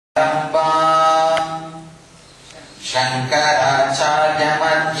Shankaracharya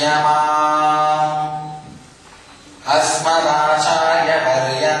Madhyamam Asmadacharya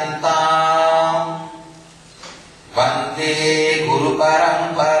Paryantam Vande Guru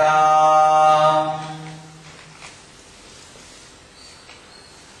Paramparam.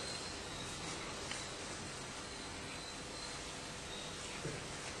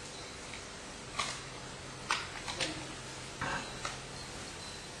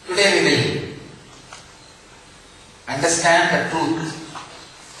 Today we will understand the truth,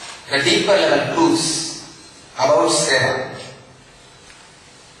 the deeper level truths about Seva.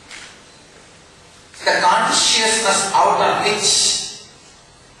 The consciousness out of which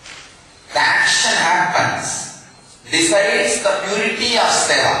the action happens decides the purity of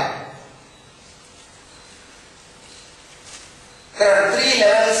Seva. There are three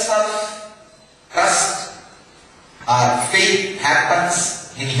levels of trust or faith happens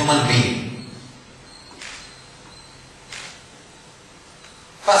in human being.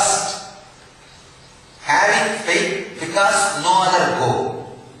 First, having faith because no other go.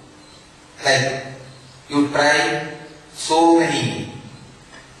 Like you try so many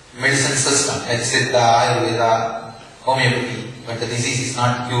medicine systems like Siddha, Ayurveda, Homeopathy, but the disease is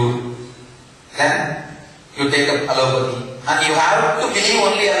not cured. Then you take up allopathy and you have to believe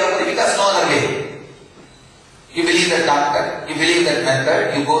only allopathy because no other way. You believe that doctor, you believe that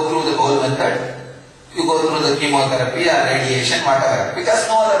method, you go through the whole method, you go through the chemotherapy or radiation, whatever, because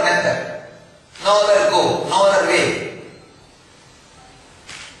no other method, no other go, no other way.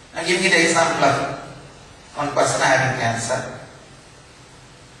 And give me the example of one person having cancer.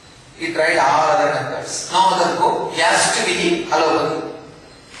 He tried all other methods, no other go, he has to believe allopathy.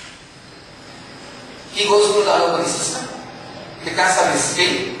 He goes through the allopathy system because of his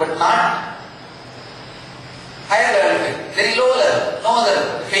faith, but not higher level faith, very low level, no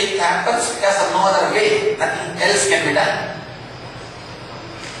other faith happens because of no other way, nothing else can be done.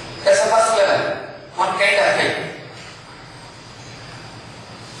 That's the first level, one kind of faith.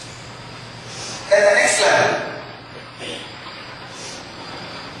 Then the next level,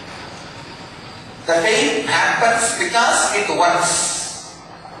 the faith happens because it works.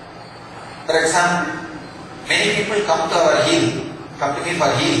 For example, many people come to our healing, come to me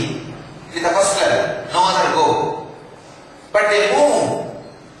for healing with the first level, no other go. But they move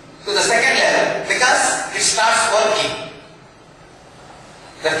to the second level because it starts working.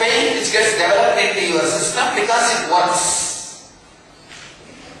 The faith which gets developed into your system because it works.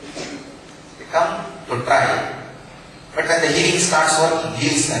 They come to try. But when the healing starts working,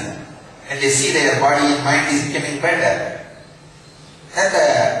 heals them. And they see their body and mind is becoming better. Then the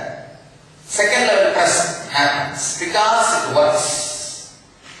second level trust happens because it works.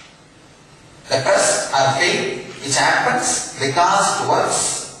 The trust or faith which happens because it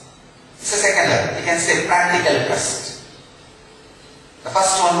works. It's the second level. You can say practical trust. The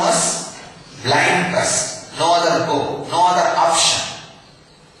first one was blind trust. No other go, no other option.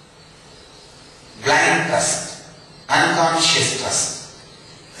 Blind trust. Unconscious trust.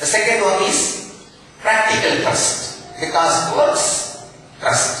 The second one is practical trust. Because it works.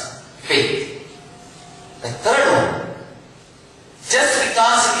 Trust. Faith. The third one, just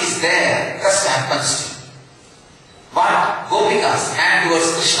because it is there, trust happens to you. What? Gopikas, hand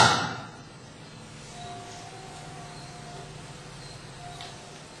towards Krishna.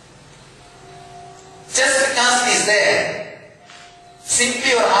 Just because it is there, simply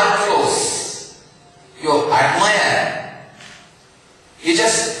your heart flows. You admire. You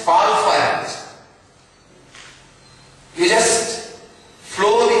just fall for it. You just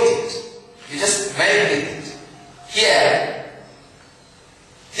flow with it. You just melt with it. Here,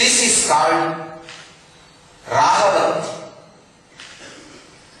 this is called Rahavati.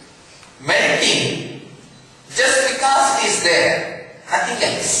 Melting, just because it is there, nothing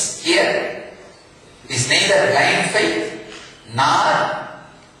else. Here, it is neither blind faith nor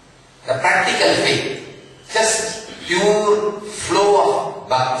the practical faith. Just pure flow of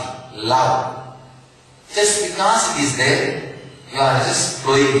bhakti, love. Just because it is there, you are just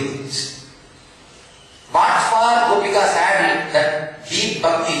flowing with it. What for Gopikas had that deep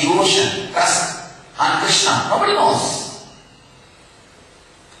bhakti, devotion, trust on Krishna? Nobody knows.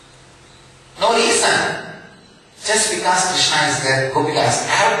 No reason. Just because Krishna is there, Gopikas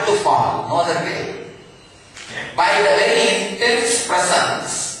have to fall, no other way. By the very intense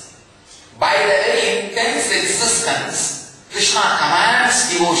presence, by the very intense existence, Krishna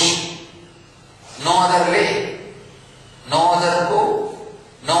commands devotion. No other way, no other go,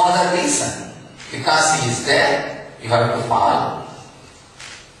 no other reason. Because he is there, you have to follow.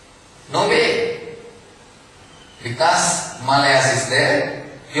 No way. Because Himalayas is there,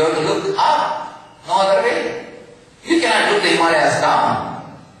 You have to look up, no other way. You cannot look the Himalayas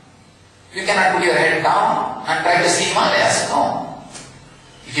down. You cannot put your head down and try to see Himalayas, no.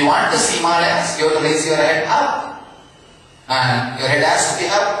 If you want to see Himalayas, you have to raise your head up. And your head has to be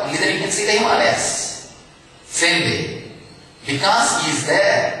up, only then you can see the Himalayas. Same way. Because He is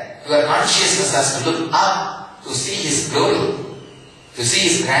there, your consciousness has to look up to see His glory, to see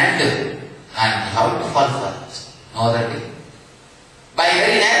His grandeur, and you have to fall for it. No other way. By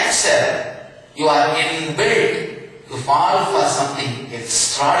very nature, you are inbuilt to fall for something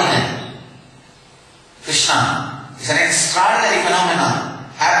extraordinary. Krishna is an extraordinary phenomenon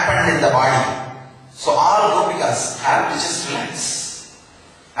happened in the body. So all gopikas have to just relax,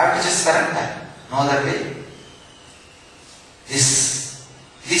 have to just surrender. No other way. This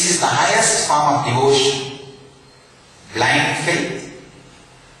is the highest form of devotion. Blind faith,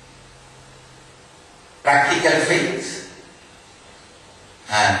 practical faith,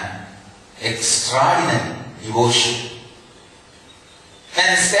 and extraordinary devotion.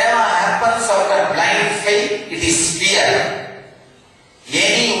 When seva happens out of blind faith, it is fear.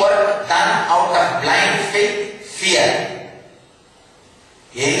 Any work done out of blind faith, fear.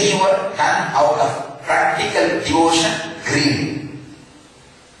 Any work done out of practical devotion, greed.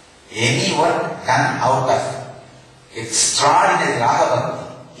 Any work done out of extraordinary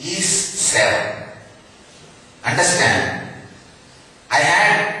raga is seva. Understand? I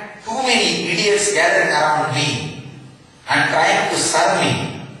had too many idiots gathering around me and trying to serve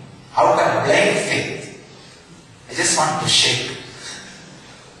me out of blind faith. I just want to shake.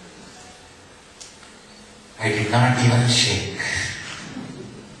 I did not even shake.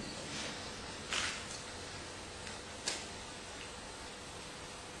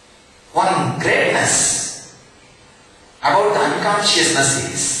 One greatness about the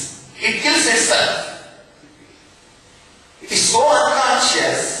unconsciousness is, it kills itself. It is so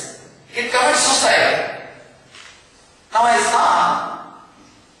unconscious, it commits suicide. Now I saw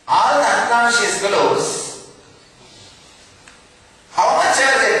all the unconscious fellows, how much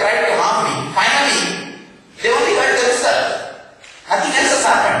ever they tried to harm me, finally they only hurt themselves. Nothing else has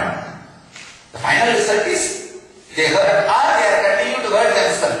happened. The final result is they hurt, or they are continuing to hurt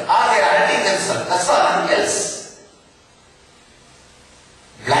themselves, or they are hurting themselves. That's all, nothing else.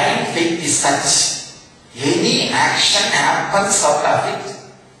 Blind faith is such. Any action happens out of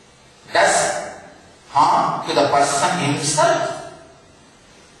it does harm to the person himself.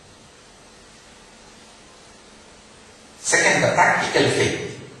 Second, the practical faith.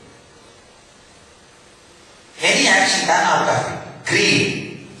 Any action done out of it,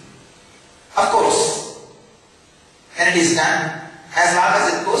 greed. Of course, when it is done, as long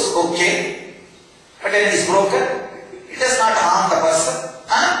as it goes, okay. But when it is broken, it does not harm the person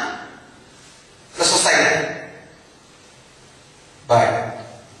and the society. But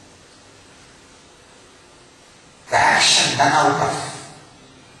the action done out of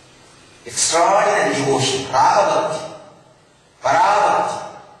extraordinary devotion, raga-bhakti,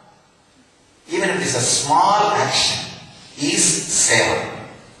 para-bhakti, even if it is a small action, is seva.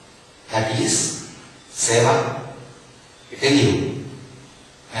 That is seva. I tell you,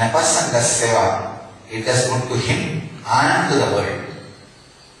 when a person does seva, it does good to him and to the world.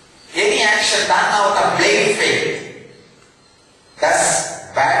 Any action done out of blind faith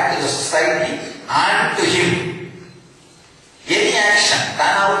does bad to the society and to him. Any action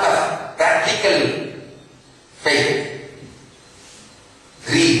done out of practical faith,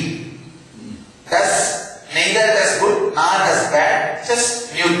 greed, neither does good nor does bad,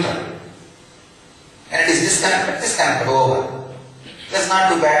 just neutral. And it is disconnected over. It does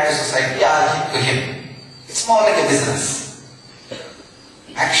not do bad to society or to him. It's more like a business.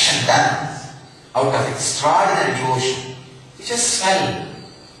 Action done out of extraordinary devotion, you just fell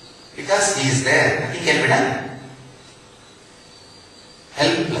because He is there, nothing can be done.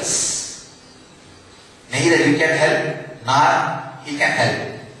 Helpless. Neither you can help nor He can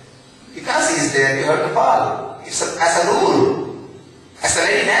help. Because He is there, you have to fall. It's as a rule, as a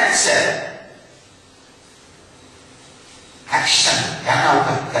very nature. Action done out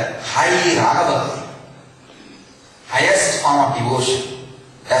of that high raga, highest form of devotion,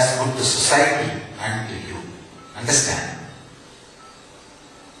 does good to society and to you. Understand?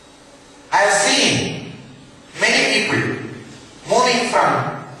 I have seen many people moving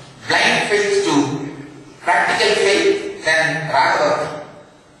from blind faith to practical faith, then raga.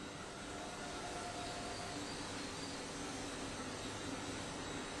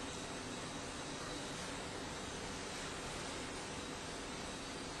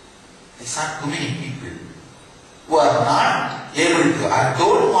 I saw too many people who are not able to, or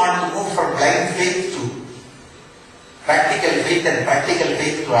don't want to move from blind faith to practical faith faith and practical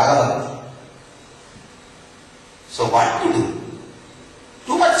faith to Raga Bhakti. So what to do?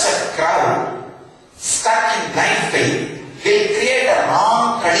 Too much of crowd stuck in blind faith will create a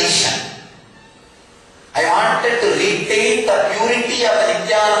wrong tradition. I wanted to retain the purity of the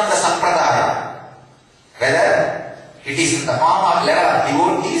Nithyananda Sampradaya. Whether it is in the form of level of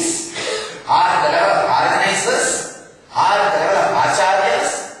devotees, or the level of organizers, or the level of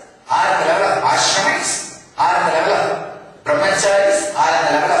acharyas, or the level of ashramics, or the level of brahmacharis, or the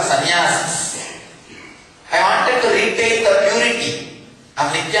level of sannyasis. I wanted to retain the purity of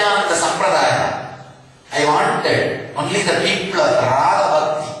Nithyananda Sampradaya. I wanted only the people of Raga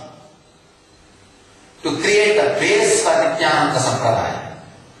Bhakti to create a base for Nithyananda Sampradaya.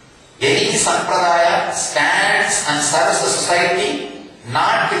 Any Sampradaya stands and serves the society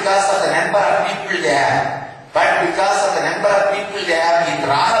not because of the number of people they have, but because of the number of people they have in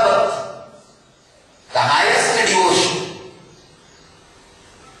Raga Bhakti, the highest devotion.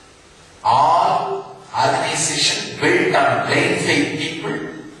 All organizations built on plain faith people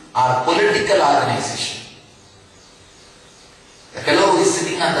are political organizations. The fellow who is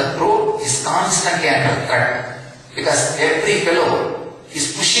sitting on the throne is constantly under threat because every fellow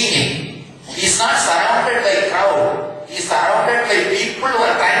is pushing him. He is not surrounded by crowd. He is surrounded by people who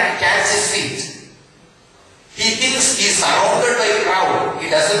are trying to catch his seat. He thinks he is surrounded by crowd. He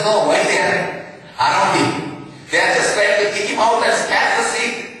doesn't know why they are around him. They are just trying to kick him out and catch the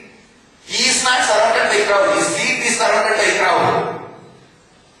seat. He is not surrounded by crowd. His seat is surrounded by crowd.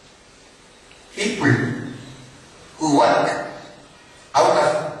 People who work out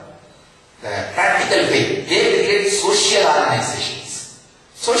of the practical faith, they create social organizations,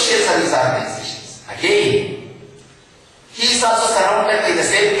 social service organizations. Again, he is also surrounded by the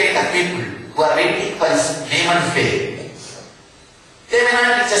same kind of people who are waiting for his name and fame. They may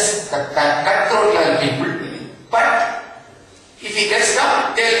not be just the cutthroat level people, but if he gets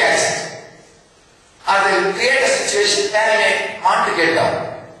down, they will catch it. Or they will create a situation where he may want to get down.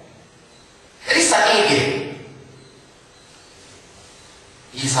 There is subtle game.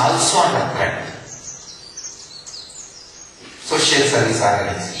 He is also under threat. Social service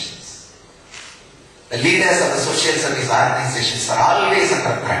organizations. The leaders of the social service organizations are always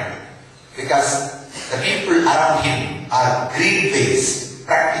under threat because the people around him are greed-based,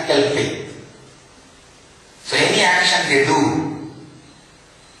 practical faith. So any action they do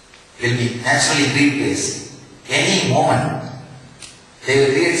will be naturally greed-based. Any moment they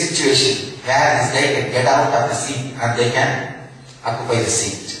will create a situation where this guy can get out of the seat and they can occupy the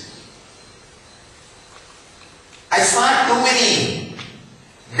seat. I saw too many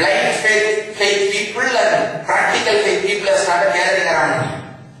blind faith people and practical faith people have started gathering around me.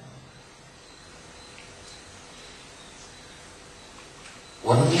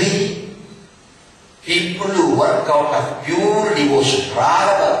 Only people who work out of pure devotion,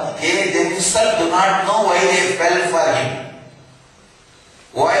 rather they themselves do not know why they fell for him,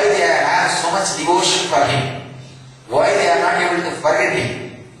 why they have so much devotion for him, why they are not able to forget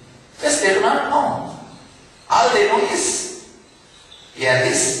him. Just they do not know. All they know is, here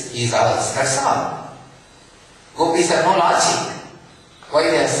this, he is ours. That's all. Gopis have no logic. Why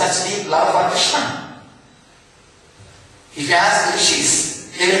they have such deep love for Krishna? If you ask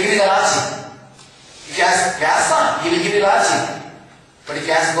Rishis, they will give you the logic. If you ask Vyasa, he will give you logic. But if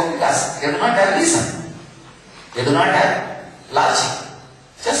you ask Gopikas, they do not have reason. They do not have logic.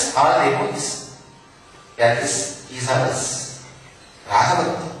 Just all they know is, here this, he is ours. Raga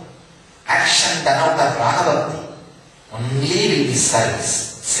Bhakti. Action done out of Raga Bhakti only will be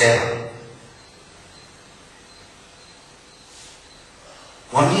service, seva.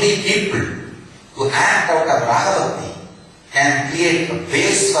 Only people who act out of Raga Bhakti can create a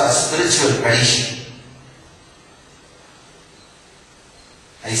base for spiritual tradition.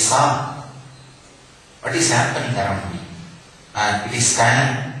 I saw what is happening around me, and it is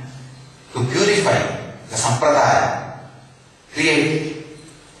time to purify the Sampradaya, create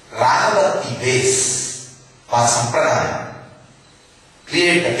Raga Bhakti base for Sampradaya,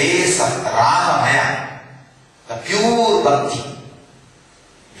 create the base of Raga Maya, the pure Bhakti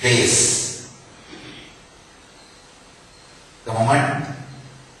base. The moment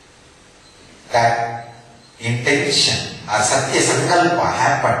that intention or Satya Sankalpa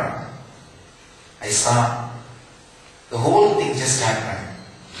happened, I saw the whole thing just happened.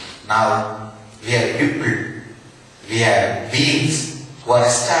 Now we are people, we are beings who are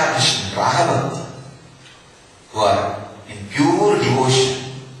established in Raga Bhakti, who are in pure devotion,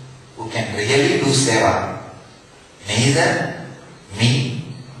 who can really do seva. Neither me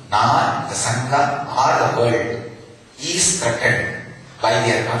nor the Sangha or the world is threatened by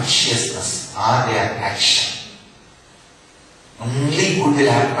their consciousness or their action. only good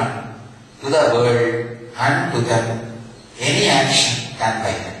will happen to the world and to them. Any action done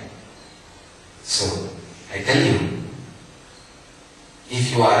by them. So, I tell you,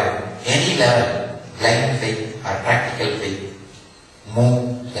 if you are at any level, blind faith or practical faith,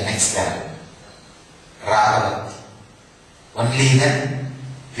 move to the next level. Raga. Only then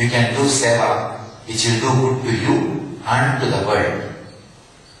you can do seva which will do good to you and to the world.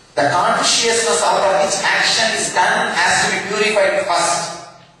 The consciousness out of which action is done has to be purified first.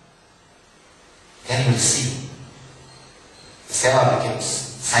 Then you will see. The seva becomes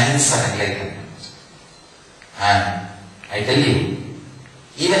science of enlightenment. And I tell you,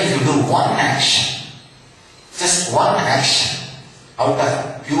 even if you do one action, just one action out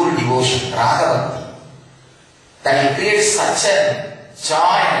of pure devotion, raga bhakti, that will create such a joy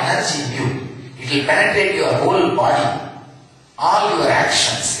and energy in you. It will penetrate your whole body. All your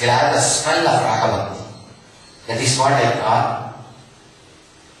actions will have the smell of raga bhakti. That is what I call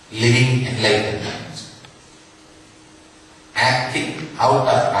living enlightenment. Acting out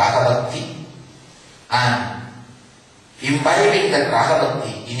of raga bhakti and imbibing that raga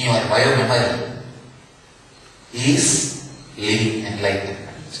bhakti in your bio-memory is living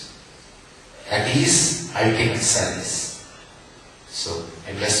enlightenment. That is ultimate service. So,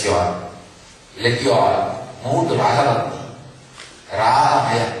 I bless you all. Let you all move to raga bhakti,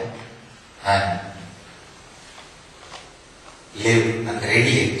 raga-maya, and live and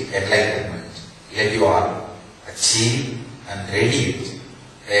radiate enlightenment. Let you all achieve and radiate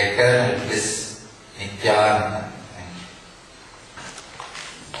the eternal bliss, Nithyananda.